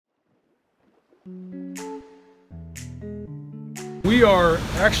We are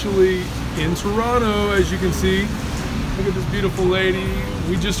actually in Toronto, as you can see. Look at this beautiful lady.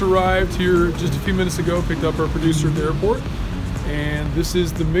 We just arrived here just a few minutes ago, picked up our producer at the airport, and this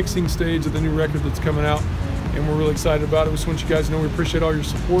is the mixing stage of the new record that's coming out, and we're really excited about it. We just want you guys to know we appreciate all your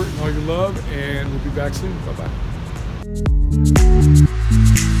support and all your love, and we'll be back soon. Bye-bye.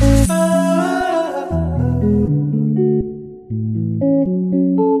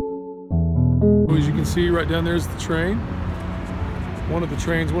 As you can see, right down there is the train. One of the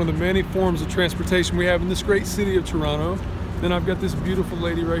trains, one of the many forms of transportation we have in this great city of Toronto. Then I've got this beautiful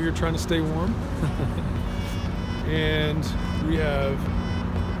lady right here trying to stay warm. And we have,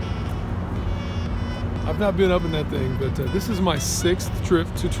 I've not been up in that thing, but this is my 6th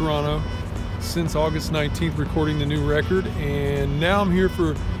trip to Toronto since August 19th recording the new record, and now I'm here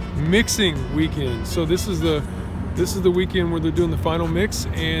for mixing weekend. So this is the weekend where they're doing the final mix,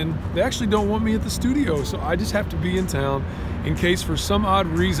 and they actually don't want me at the studio, so I just have to be in town in case for some odd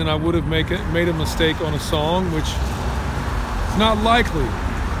reason I would have made a mistake on a song, which is not likely,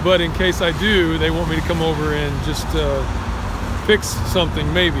 but in case I do, they want me to come over and just fix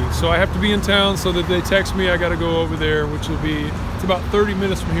something maybe. So I have to be in town, so that they text me I got to go over there, which will be, it's about 30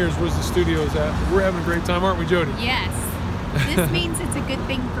 minutes from here is where the studio is at. But we're having a great time, aren't we, Jody? Yes. This means it's a good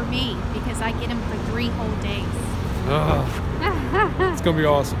thing for me because I get them for 3 whole days. It's gonna be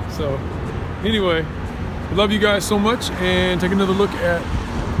awesome. So anyway, I love you guys so much, and take another look at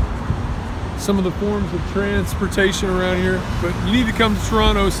some of the forms of transportation around here. But you need to come to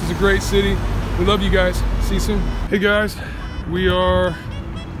Toronto. This is a great city. We love you guys. See you soon. Hey guys, we are,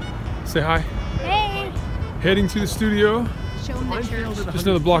 say hi. Hey. Heading to the studio. Show them the church. Just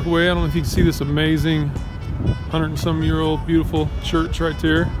another block away. I don't know if you can see this amazing 100-and-some-year-old beautiful church right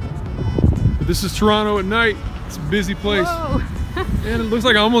there. But this is Toronto at night. It's a busy place. Whoa. And it looks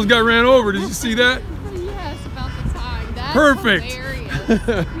like I almost got ran over. Did you see that? Yes, about the time. That's perfect.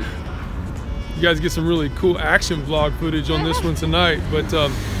 Hilarious. You guys get some really cool action vlog footage on this one tonight. But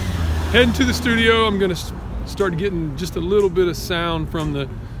heading to the studio, I'm gonna start getting just a little bit of sound from the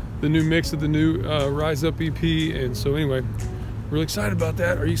new mix of the new Rise Up EP. And so anyway, really excited about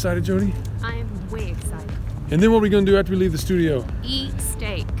that. Are you excited, Jody? I'm way excited. And then what are we gonna do after we leave the studio? Eat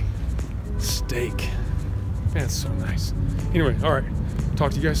steak. Steak. Man, it's so nice. Anyway, all right.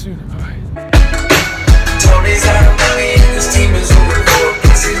 Talk to you guys soon. Bye. Tony's out of money and this team is over for.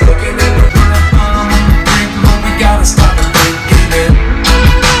 He's looking at the we gotta stop him.